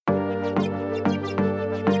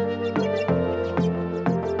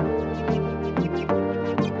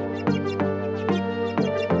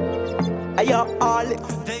Home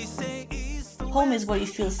is where you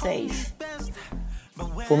feel safe.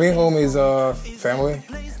 For me, home is family,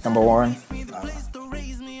 number one.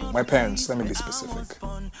 My parents, let me be specific.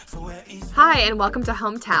 Hi, and welcome to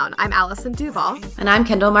Hometown. I'm Allison Duval. And I'm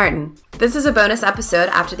Kendall Martin. This is a bonus episode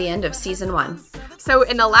after the end of Season 1. So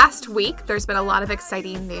in the last week, there's been a lot of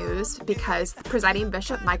exciting news because the presiding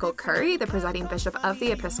bishop, Michael Curry, the presiding bishop of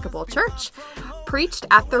the Episcopal Church, preached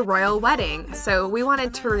at the royal wedding. So we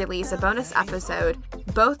wanted to release a bonus episode,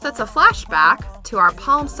 both that's a flashback to our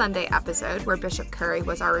Palm Sunday episode where Bishop Curry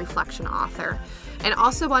was our reflection author, and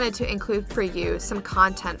also wanted to include for you some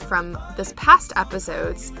content from this past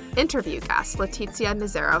episode's interview guest, Letizia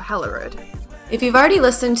Mizero-Hellerud. If you've already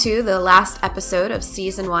listened to the last episode of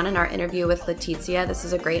Season 1 in our interview with Letizia, this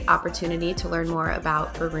is a great opportunity to learn more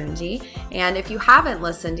about Burundi. And if you haven't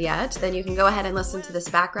listened yet, then you can go ahead and listen to this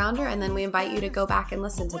backgrounder, and then we invite you to go back and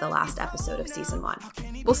listen to the last episode of Season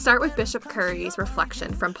 1. We'll start with Bishop Curry's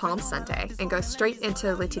reflection from Palm Sunday and go straight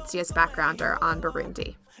into Letizia's backgrounder on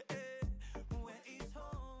Burundi.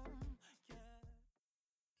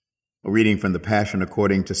 A reading from the Passion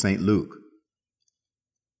according to St. Luke.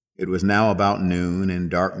 It was now about noon, and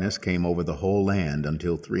darkness came over the whole land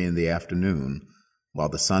until 3 p.m, while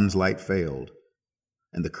the sun's light failed,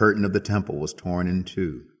 and the curtain of the temple was torn in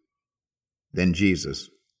two. Then Jesus,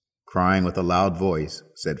 crying with a loud voice,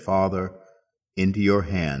 said, "Father, into your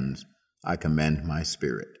hands I commend my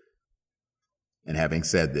spirit." And having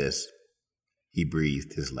said this, he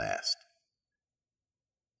breathed his last.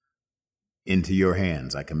 Into your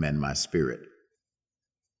hands I commend my spirit.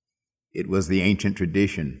 It was the ancient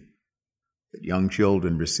tradition that young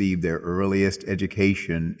children received their earliest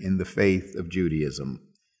education in the faith of Judaism,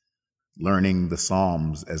 learning the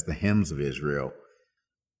Psalms as the hymns of Israel,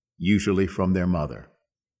 usually from their mother.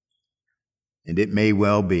 And it may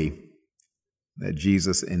well be that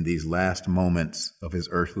Jesus, in these last moments of his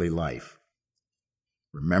earthly life,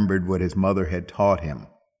 remembered what his mother had taught him.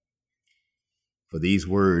 For these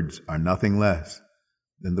words are nothing less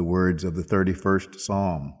than the words of the 31st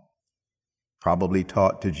Psalm, probably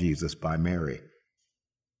taught to Jesus by Mary.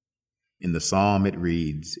 In the psalm it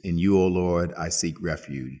reads, "In you, O Lord, I seek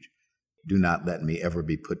refuge. Do not let me ever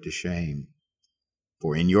be put to shame.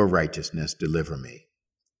 For in your righteousness deliver me.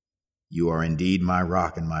 You are indeed my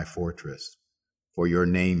rock and my fortress. For your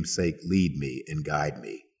name's sake lead me and guide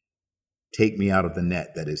me. Take me out of the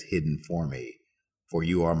net that is hidden for me, for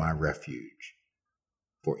you are my refuge.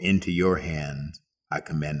 For into your hands I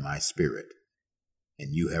commend my spirit,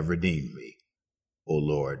 and you have redeemed me, O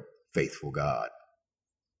Lord, faithful God."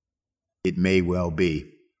 It may well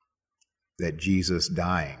be that Jesus,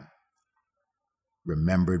 dying,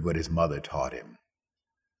 remembered what his mother taught him,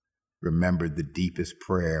 remembered the deepest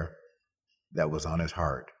prayer that was on his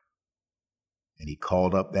heart, and he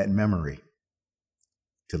called up that memory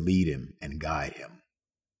to lead him and guide him.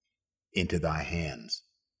 Into thy hands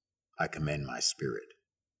I commend my spirit.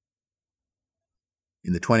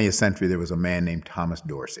 In the 20th century, there was a man named Thomas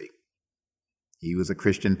Dorsey. He was a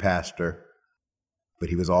Christian pastor, but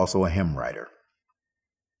he was also a hymn writer.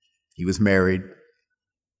 He was married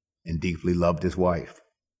and deeply loved his wife.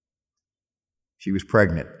 She was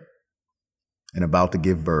pregnant and about to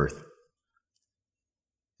give birth.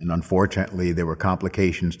 And unfortunately, there were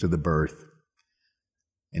complications to the birth.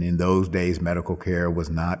 And in those days, medical care was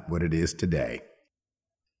not what it is today.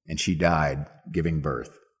 And she died giving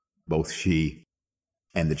birth, both she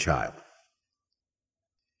and the child.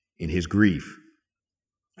 In his grief,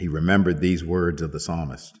 he remembered these words of the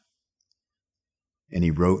psalmist, and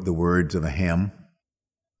he wrote the words of a hymn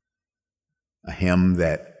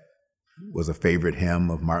that was a favorite hymn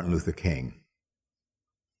of Martin Luther King,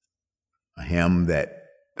 a hymn that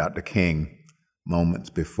Dr. King, moments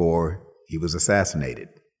before he was assassinated,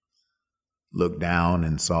 looked down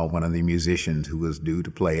and saw one of the musicians who was due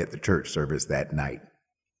to play at the church service that night.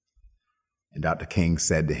 And Dr. King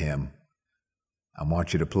said to him, "I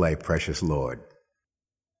want you to play Precious Lord,"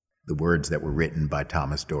 the words that were written by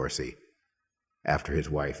Thomas Dorsey after his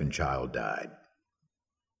wife and child died.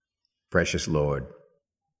 "Precious Lord,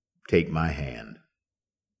 take my hand.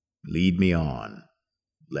 Lead me on.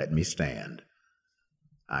 Let me stand.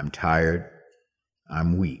 I'm tired.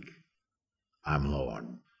 I'm weak. I'm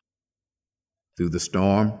lorn. Through the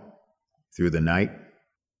storm, through the night,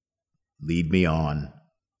 lead me on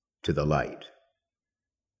to the light.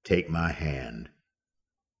 Take my hand,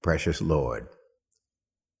 precious Lord,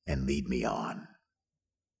 and lead me on."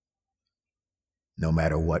 No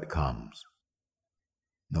matter what comes,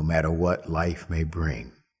 no matter what life may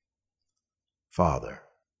bring, Father,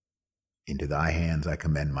 into thy hands I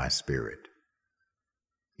commend my spirit.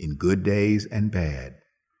 In good days and bad,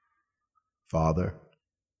 Father,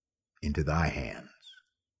 into thy hands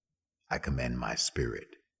I commend my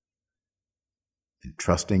spirit. And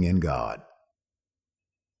trusting in God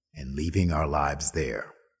and leaving our lives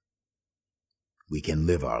there, we can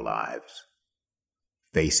live our lives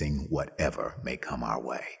facing whatever may come our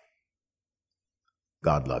way.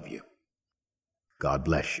 God love you. God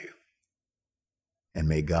bless you. And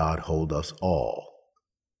may God hold us all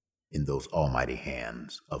in those almighty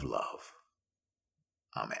hands of love.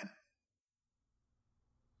 Amen.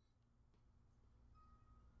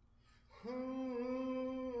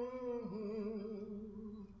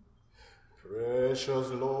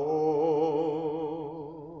 Precious Lord,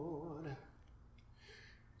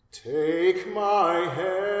 take my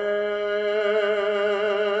hand,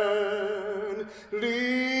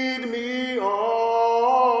 lead me on,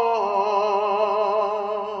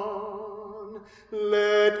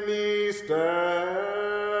 let me stand.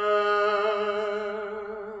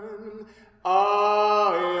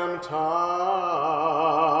 I am tired,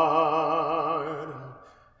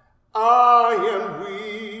 I am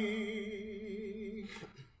weak,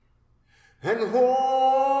 and worn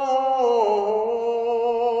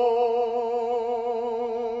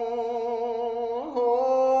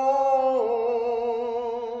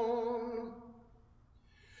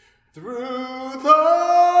through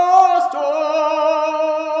the storm,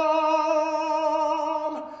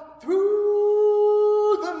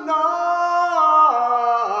 through the night,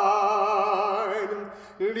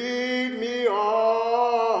 lead me on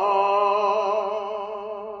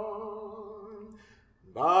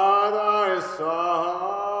by thy side.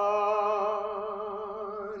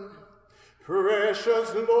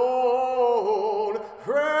 Precious Lord,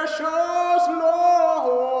 precious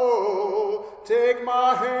Lord, take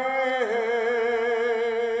my hand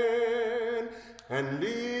and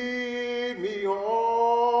lead me on.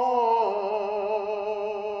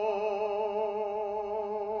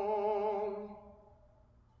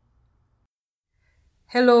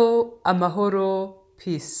 Hello, Amahoro,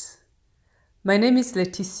 peace. My name is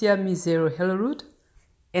Leticia Mizero Hellerud,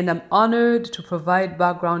 and I'm honored to provide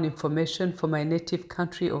background information for my native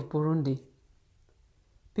country of Burundi.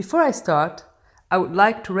 Before I start, I would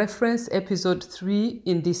like to reference episode 3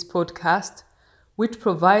 in this podcast, which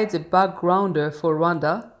provides a backgrounder for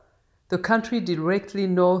Rwanda, the country directly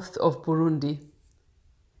north of Burundi.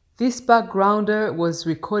 This backgrounder was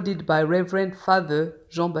recorded by Reverend Father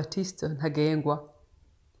Jean-Baptiste Ntagengwa.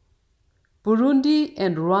 Burundi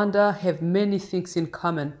and Rwanda have many things in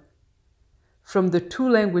common. From the two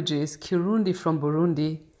languages, Kirundi from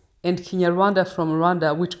Burundi and Kinyarwanda from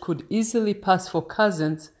Rwanda, which could easily pass for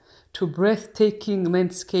cousins, to breathtaking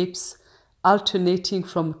landscapes alternating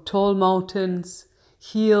from tall mountains,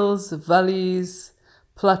 hills, valleys,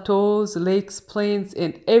 plateaus, lakes, plains,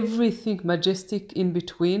 and everything majestic in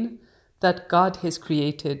between that God has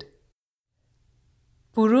created.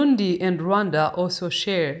 Burundi and Rwanda also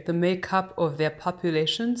share the makeup of their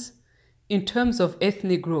populations in terms of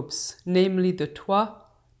ethnic groups, namely the Twa,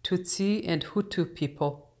 Tutsi, and Hutu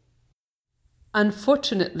people.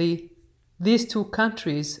 Unfortunately, these two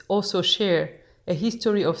countries also share a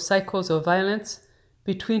history of cycles of violence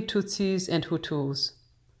between Tutsis and Hutus.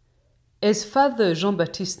 As Father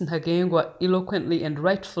Jean-Baptiste Ntagengwa eloquently and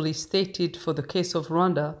rightfully stated for the case of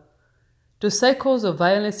Rwanda, the cycles of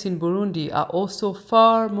violence in Burundi are also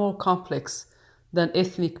far more complex than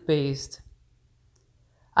ethnic-based.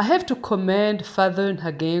 I have to commend Father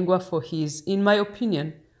Ntagengwa for his, in my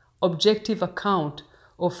opinion, objective account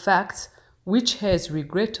of facts which has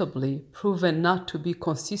regrettably proven not to be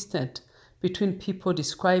consistent between people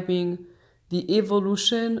describing the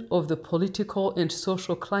evolution of the political and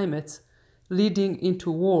social climates leading into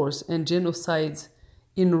wars and genocides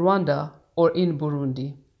in Rwanda or in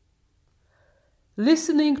Burundi.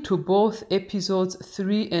 Listening to both episodes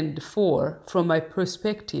 3 and 4 from my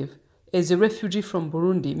perspective as a refugee from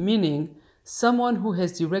Burundi, meaning someone who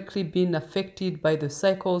has directly been affected by the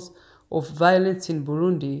cycles of violence in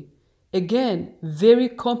Burundi, again, very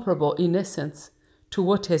comparable in essence to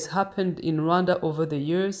what has happened in Rwanda over the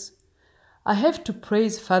years, I have to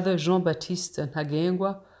praise Father Jean-Baptiste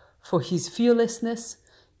Ntagengwa for his fearlessness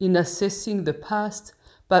in assessing the past,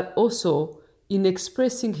 but also in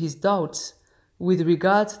expressing his doubts with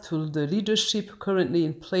regard to the leadership currently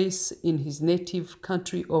in place in his native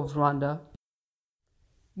country of Rwanda.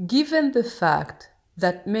 Given the fact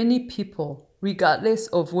that many people, regardless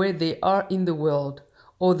of where they are in the world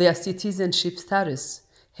or their citizenship status,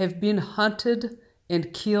 have been hunted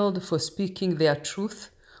and killed for speaking their truth,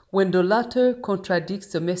 when the latter contradicts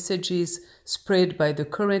the messages spread by the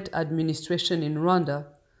current administration in Rwanda,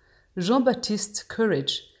 Jean-Baptiste's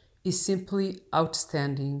courage is simply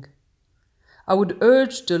outstanding. I would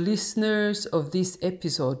urge the listeners of this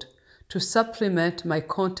episode to supplement my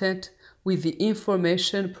content with the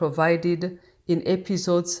information provided in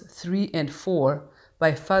episodes 3 and 4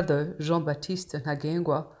 by Father Jean-Baptiste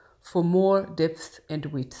Ntagengwa for more depth and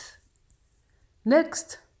width.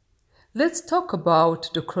 Next, let's talk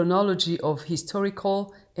about the chronology of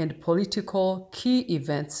historical and political key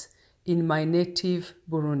events in my native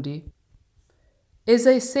Burundi. As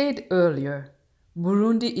I said earlier,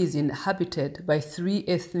 Burundi is inhabited by 3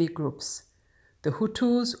 ethnic groups. The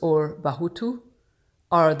Hutus, or Bahutu,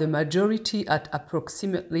 are the majority at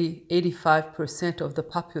approximately 85% of the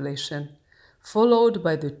population, followed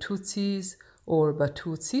by the Tutsis, or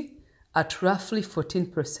Batutsi, at roughly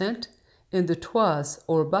 14%, and the Twas,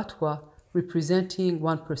 or Batwa, representing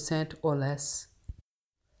 1% or less.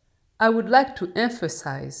 I would like to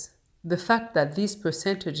emphasize the fact that these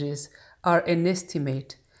percentages are an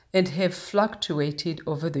estimate and have fluctuated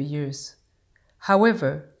over the years.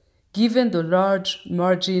 However, given the large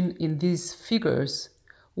margin in these figures,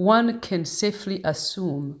 one can safely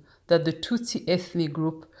assume that the Tutsi ethnic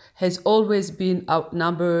group has always been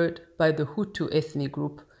outnumbered by the Hutu ethnic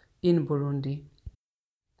group in Burundi.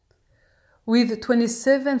 With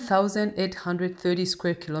 27,830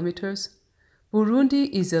 square kilometers, Burundi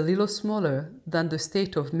is a little smaller than the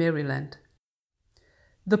state of Maryland.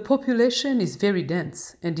 The population is very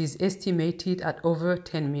dense and is estimated at over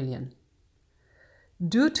 10 million.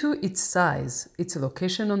 Due to its size, its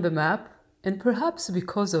location on the map, and perhaps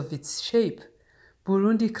because of its shape,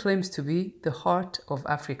 Burundi claims to be the heart of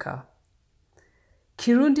Africa.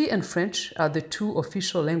 Kirundi and French are the 2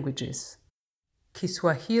 official languages.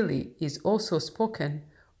 Kiswahili is also spoken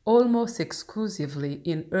almost exclusively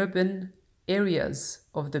in urban areas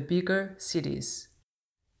of the bigger cities.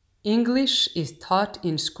 English is taught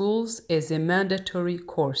in schools as a mandatory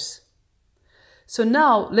course. So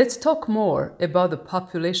now let's talk more about the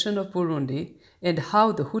population of Burundi and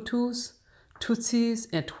how the Hutus, Tutsis,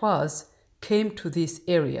 and Twas came to this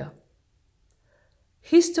area.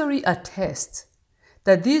 History attests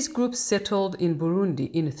that these groups settled in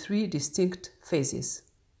Burundi in 3 distinct phases.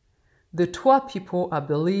 The Twa people are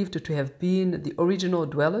believed to have been the original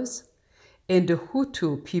dwellers, and the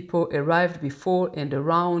Hutu people arrived before and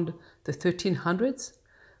around the 1300s,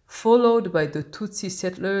 followed by the Tutsi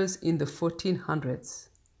settlers in the 1400s.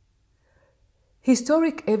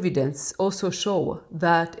 Historic evidence also show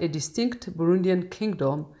that a distinct Burundian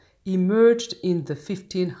kingdom emerged in the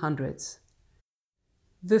 1500s.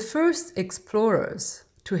 The first explorers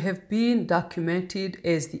to have been documented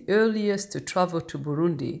as the earliest to travel to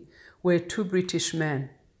Burundi were 2 British men,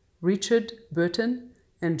 Richard Burton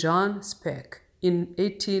and John Speke, in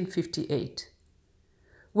 1858.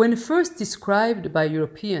 When first described by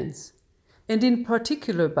Europeans, and in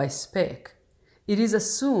particular by Speke, it is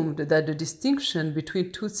assumed that the distinction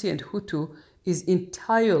between Tutsi and Hutu is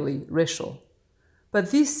entirely racial.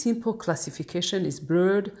 But this simple classification is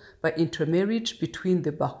blurred by intermarriage between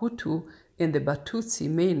the Bahutu and the Batutsi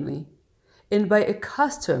mainly, and by a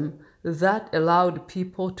custom that allowed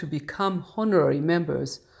people to become honorary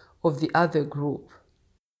members of the other group.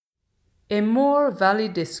 A more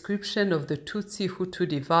valid description of the Tutsi-Hutu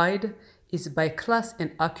divide is by class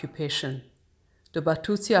and occupation. The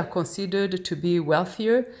Batutsi are considered to be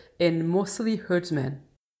wealthier and mostly herdsmen.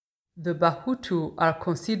 The Bahutu are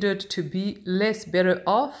considered to be less better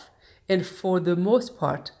off and for the most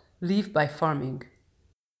part live by farming.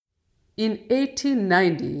 In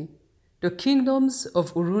 1890, the kingdoms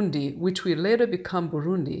of Urundi, which will later become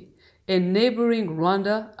Burundi, and neighboring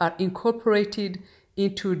Rwanda are incorporated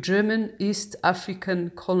into German East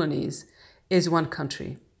African colonies as one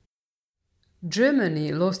country.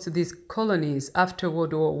 Germany lost these colonies after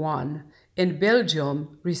World War I, and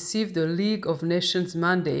Belgium received the League of Nations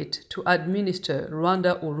mandate to administer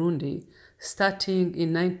Rwanda-Urundi starting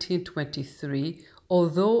in 1923,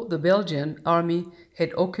 although the Belgian army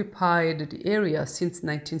had occupied the area since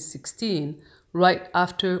 1916, right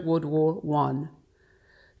after World War I.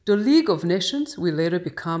 The League of Nations will later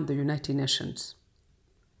become the United Nations.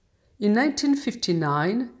 In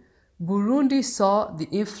 1959, Burundi saw the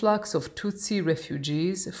influx of Tutsi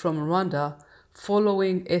refugees from Rwanda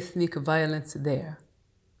following ethnic violence there.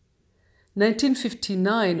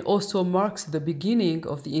 1959 also marks the beginning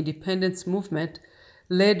of the independence movement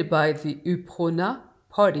led by the UPRONA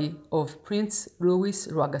party of Prince Louis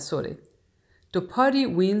Rwagasore. The party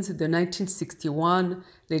wins the 1961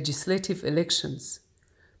 legislative elections.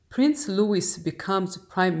 Prince Louis becomes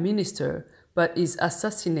prime minister but is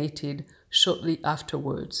assassinated shortly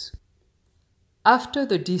afterwards. After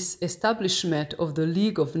the disestablishment of the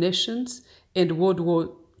League of Nations and World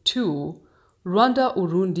War II,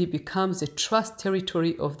 Rwanda-Urundi becomes a trust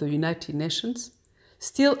territory of the United Nations,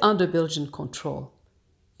 still under Belgian control.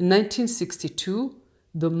 In 1962,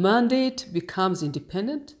 the mandate becomes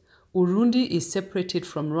independent. Urundi is separated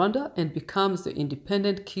from Rwanda and becomes the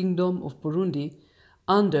independent kingdom of Burundi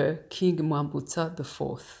under King Mwambutsa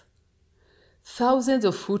IV. Thousands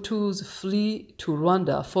of Hutus flee to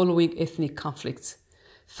Rwanda following ethnic conflicts.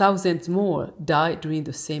 Thousands more die during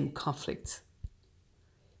the same conflicts.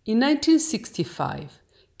 In 1965,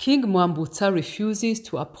 King Mwambutsa refuses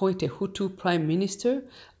to appoint a Hutu prime minister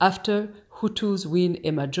after Hutus win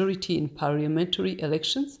a majority in parliamentary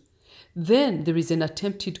elections. Then there is an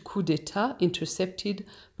attempted coup d'etat intercepted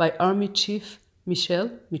by Army Chief Michel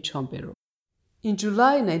Micombero. In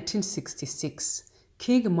July 1966,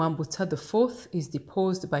 King Mwambutsa IV is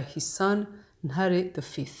deposed by his son Ntare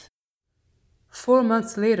V. 4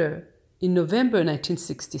 months later, in November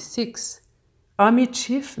 1966, Army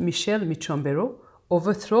Chief Michel Micombero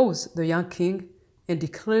overthrows the young king and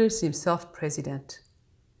declares himself president.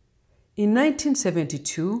 In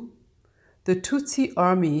 1972, the Tutsi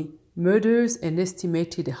army murders an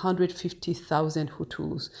estimated 150,000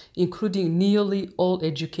 Hutus, including nearly all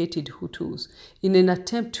educated Hutus, in an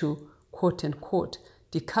attempt to, quote-unquote,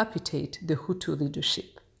 decapitate the Hutu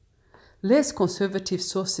leadership. Less conservative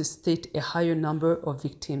sources state a higher number of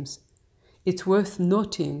victims. It's worth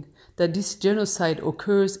noting that this genocide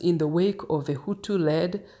occurs in the wake of a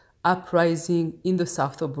Hutu-led uprising in the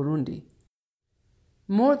south of Burundi.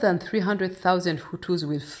 More than 300,000 Hutus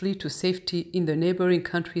will flee to safety in the neighboring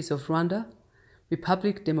countries of Rwanda,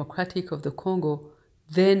 Republic Democratic of the Congo,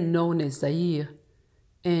 then known as Zaire,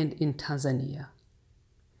 and in Tanzania.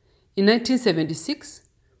 In 1976,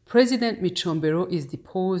 President Micombero is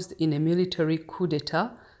deposed in a military coup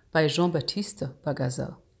d'etat by Jean-Baptiste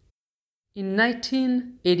Bagaza. In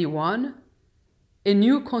 1981, a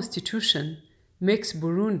new constitution makes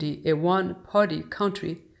Burundi a one-party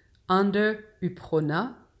country under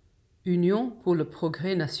UPRONA, Union pour le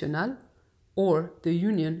Progrès National, or the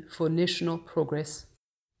Union for National Progress.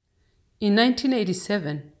 In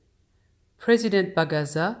 1987, President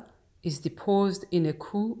Bagaza is deposed in a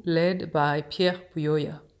coup led by Pierre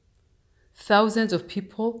Buyoya. Thousands of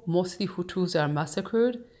people, mostly Hutus, are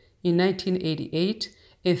massacred in 1988,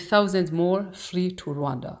 and thousands more flee to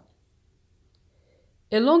Rwanda.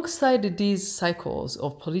 Alongside these cycles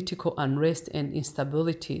of political unrest and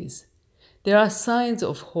instabilities, there are signs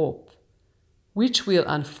of hope, which will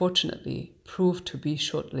unfortunately prove to be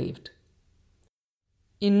short-lived.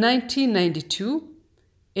 In 1992,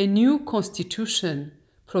 a new constitution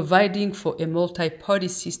providing for a multi-party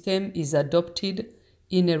system is adopted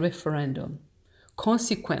in a referendum.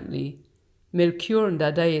 Consequently, Melchior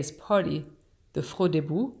Ndadaye's party, the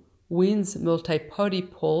Frodebu, wins multi-party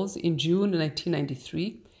polls in June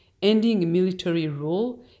 1993, ending military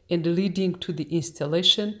rule and leading to the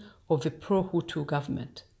installation of a pro-Hutu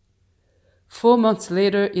government. 4 months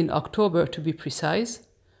later, in October to be precise,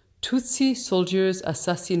 Tutsi soldiers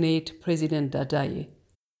assassinate President Ndadaye.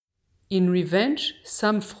 In revenge,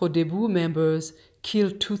 some Frodebu members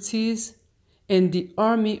kill Tutsis and the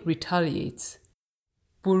army retaliates.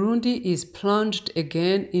 Burundi is plunged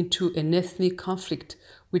again into an ethnic conflict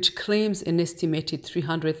which claims an estimated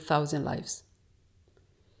 300,000 lives.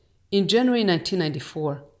 In January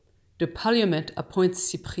 1994, the parliament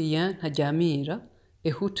appoints Cyprien Ntaryamira,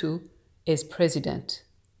 a Hutu, as president.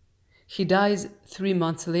 He dies 3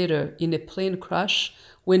 months later in a plane crash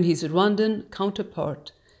when his Rwandan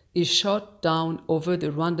counterpart is shot down over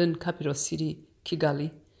the Rwandan capital city,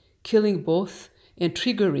 Kigali, killing both and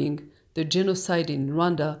triggering the genocide in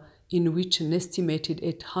Rwanda, in which an estimated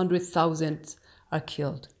 800,000 are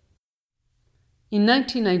killed. In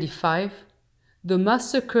 1995, the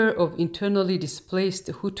massacre of internally displaced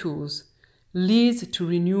Hutus leads to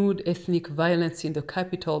renewed ethnic violence in the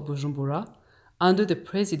capital, Bujumbura, under the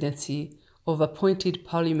presidency of appointed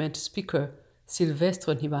parliament speaker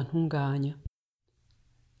Sylvestre Ntibantunganya.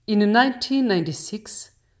 In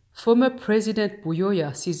 1996, former President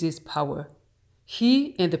Buyoya seizes power.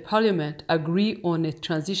 He and the parliament agree on a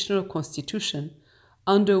transitional constitution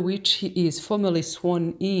under which he is formally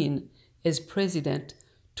sworn in as president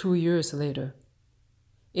 2 years later.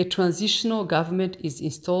 A transitional government is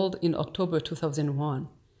installed in October 2001.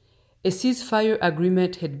 A ceasefire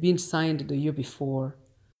agreement had been signed the year before.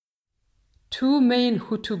 2 main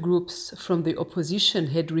Hutu groups from the opposition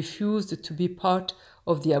had refused to be part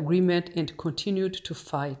of the agreement and continued to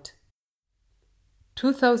fight.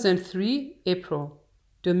 2003, April,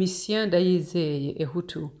 Domitien Ndayizeye, a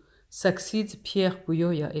Hutu, succeeds Pierre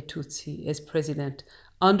Buyoya, a Tutsi, as president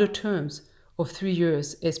under terms of 3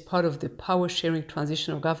 years as part of the power-sharing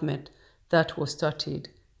transitional government that was started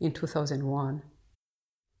in 2001.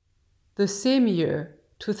 The same year,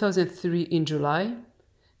 2003, in July,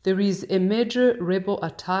 there is a major rebel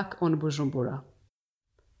attack on Bujumbura.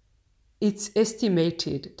 It's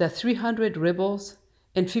estimated that 300 rebels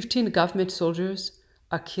and 15 government soldiers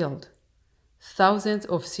are killed. Thousands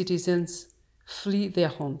of citizens flee their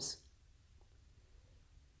homes.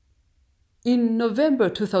 In November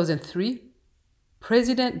 2003,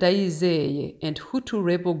 President Ndayizeye and Hutu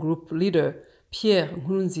rebel group leader Pierre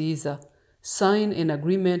Nkurunziza signed an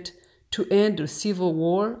agreement to end the civil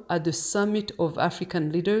war at the Summit of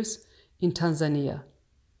African Leaders in Tanzania.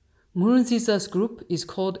 Nkurunziza's group is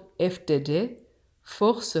called FDD,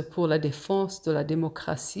 Force pour la défense de la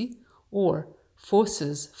démocratie, or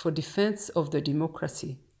Forces for Defense of the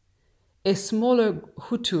Democracy. A smaller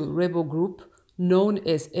Hutu rebel group known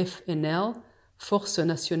as FNL, Force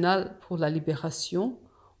Nationale pour la Libération,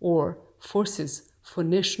 or Forces for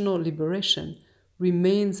National Liberation,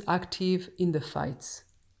 remains active in the fights.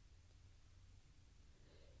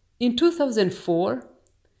 In 2004,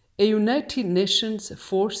 a United Nations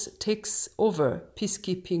force takes over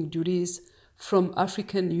peacekeeping duties from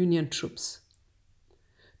African Union troops.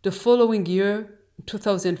 The following year,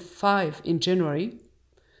 2005, in January,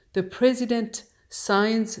 the President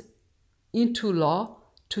signs into law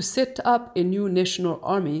to set up a new national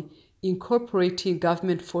army incorporating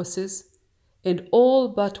government forces and all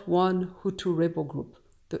but one Hutu rebel group,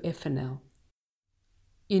 the FNL.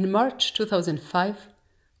 In March 2005,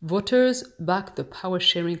 voters backed the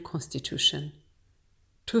power-sharing constitution.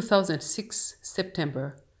 2006,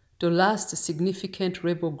 September, the last significant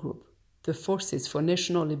rebel group, the Forces for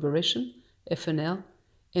National Liberation, FNL,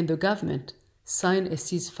 and the government signed a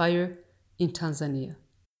ceasefire in Tanzania.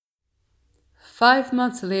 5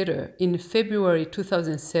 months later, in February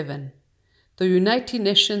 2007, the United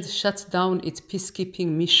Nations shuts down its peacekeeping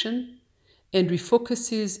mission and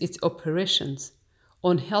refocuses its operations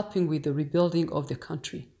on helping with the rebuilding of the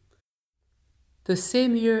country. The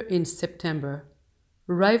same year, in September,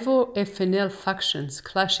 rival FNL factions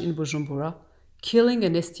clash in Bujumbura, killing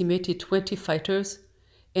an estimated 20 fighters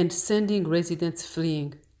and sending residents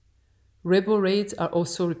fleeing. Rebel raids are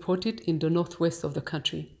also reported in the northwest of the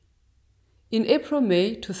country. In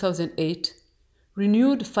April-May 2008,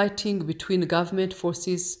 renewed fighting between government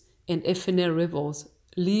forces and FNL rebels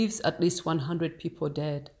leaves at least 100 people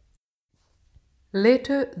dead.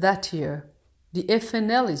 Later that year, the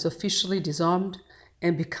FNL is officially disarmed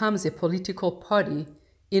and becomes a political party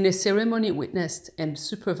in a ceremony witnessed and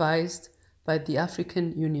supervised by the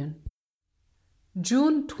African Union.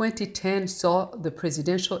 June 2010 saw the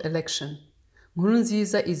presidential election.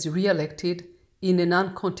 Nkurunziza is re-elected in an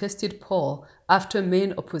uncontested poll after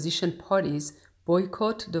main opposition parties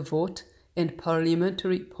boycott the vote and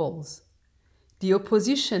parliamentary polls. The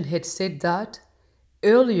opposition had said that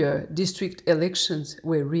earlier district elections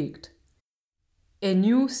were rigged. A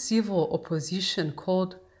new civil opposition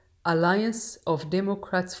called Alliance of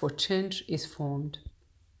Democrats for Change is formed.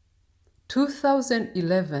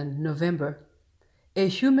 2011, November, a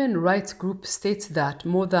human rights group states that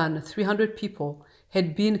more than 300 people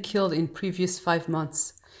had been killed in previous 5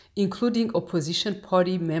 months, including opposition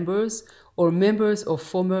party members or members of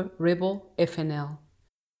former rebel FNL.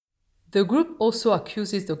 The group also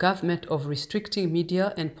accuses the government of restricting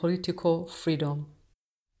media and political freedom.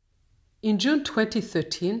 In June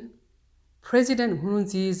 2013, President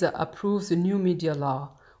Nkurunziza approves a new media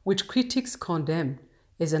law, which critics condemn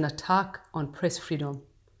as an attack on press freedom.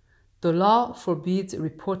 The law forbids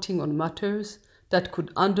reporting on matters that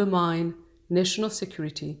could undermine national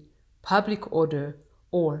security, public order,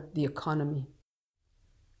 or the economy.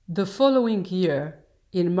 The following year,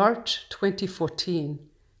 in March 2014,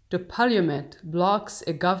 the parliament blocks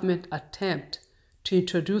a government attempt to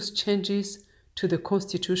introduce changes to the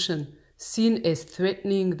constitution seen as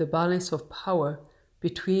threatening the balance of power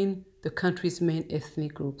between the country's main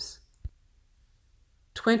ethnic groups.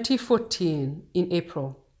 2014, in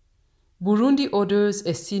April, Burundi orders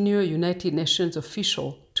a senior United Nations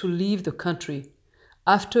official to leave the country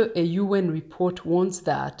after a UN report warns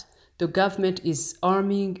that the government is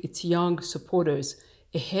arming its young supporters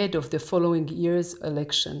ahead of the following year's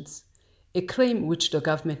elections, a claim which the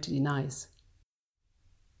government denies.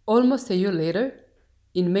 Almost a year later,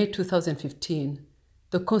 in May 2015,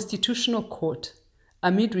 the Constitutional Court,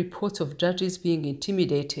 amid reports of judges being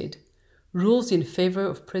intimidated, rules in favor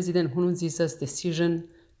of President Nkurunziza's decision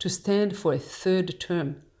to stand for a third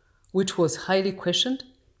term, which was highly questioned,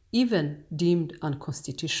 even deemed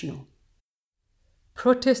unconstitutional.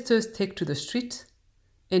 Protesters take to the streets,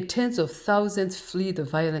 and tens of thousands flee the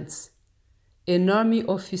violence. An army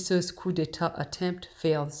officer's coup d'etat attempt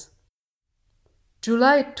fails.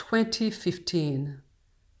 July 2015,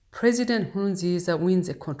 President Nkurunziza wins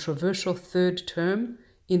a controversial third term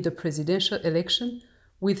in the presidential election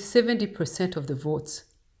with 70% of the votes.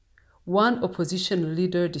 One opposition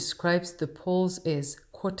leader describes the polls as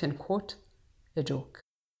quote-unquote a joke.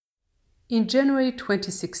 In January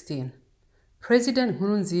 2016, President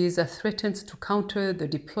Nkurunziza threatens to counter the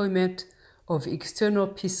deployment of external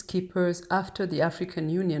peacekeepers after the African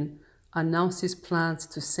Union announces plans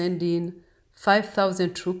to send in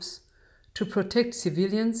 5,000 troops to protect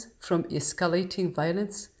civilians from escalating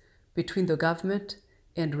violence between the government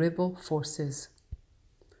and rebel forces.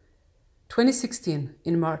 2016,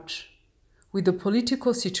 in March, with the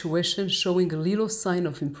political situation showing little sign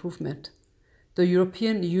of improvement, the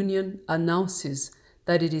European Union announces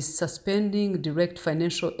that it is suspending direct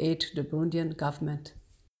financial aid to the Burundian government.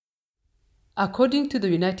 According to the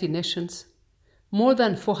United Nations, more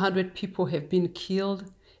than 400 people have been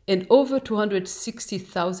killed and over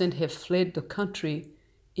 260,000 have fled the country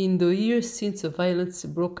in the years since the violence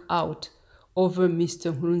broke out over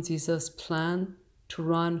Mr. Nkurunziza's plan to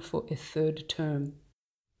run for a third term.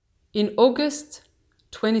 In August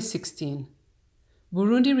 2016,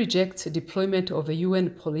 Burundi rejects deployment of a UN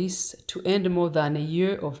police to end more than a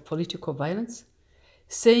year of political violence,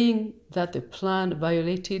 saying that the plan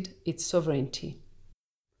violated its sovereignty.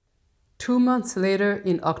 2 months later,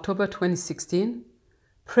 in October 2016,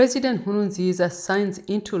 President Nkurunziza signs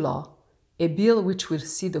into law a bill which will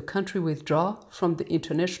see the country withdraw from the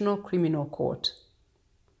International Criminal Court.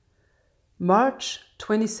 March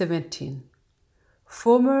 2017,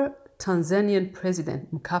 former Tanzanian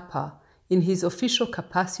President Mkapa, in his official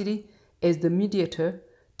capacity as the mediator,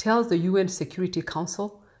 tells the UN Security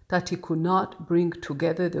Council that he could not bring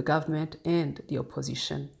together the government and the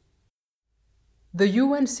opposition. The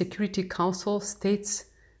UN Security Council states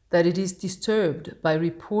that it is disturbed by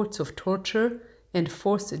reports of torture and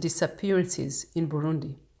forced disappearances in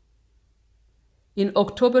Burundi. In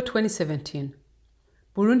October 2017,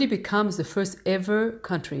 Burundi becomes the first ever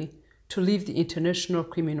country to leave the International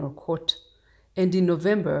Criminal Court, and in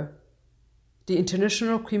November, the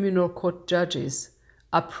International Criminal Court judges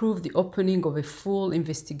approved the opening of a full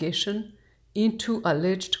investigation into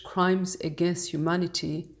alleged crimes against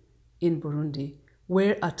humanity in Burundi,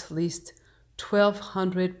 where at least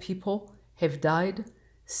 1,200 people have died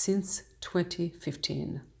since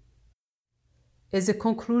 2015. As a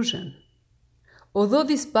conclusion, although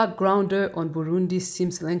this backgrounder on Burundi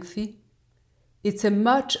seems lengthy, it's a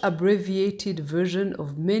much abbreviated version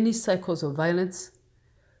of many cycles of violence,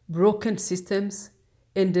 broken systems,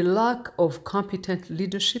 and the lack of competent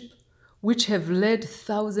leadership, which have led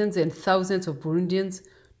thousands and thousands of Burundians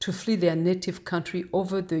to flee their native country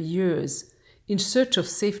over the years in search of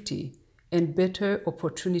safety and better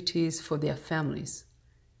opportunities for their families.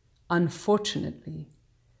 Unfortunately,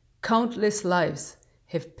 countless lives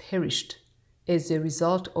have perished as a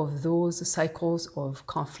result of those cycles of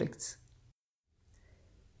conflicts.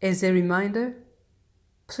 As a reminder,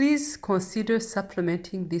 please consider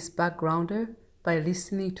supplementing this backgrounder by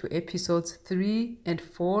listening to episodes 3 and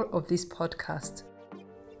 4 of this podcast.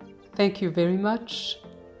 Thank you very much.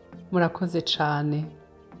 Murakoze cyane.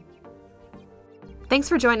 Thanks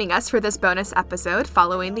for joining us for this bonus episode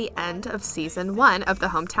following the end of Season 1 of the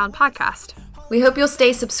Hometown Podcast. We hope you'll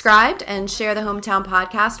stay subscribed and share the Hometown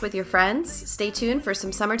Podcast with your friends. Stay tuned for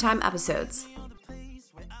some summertime episodes.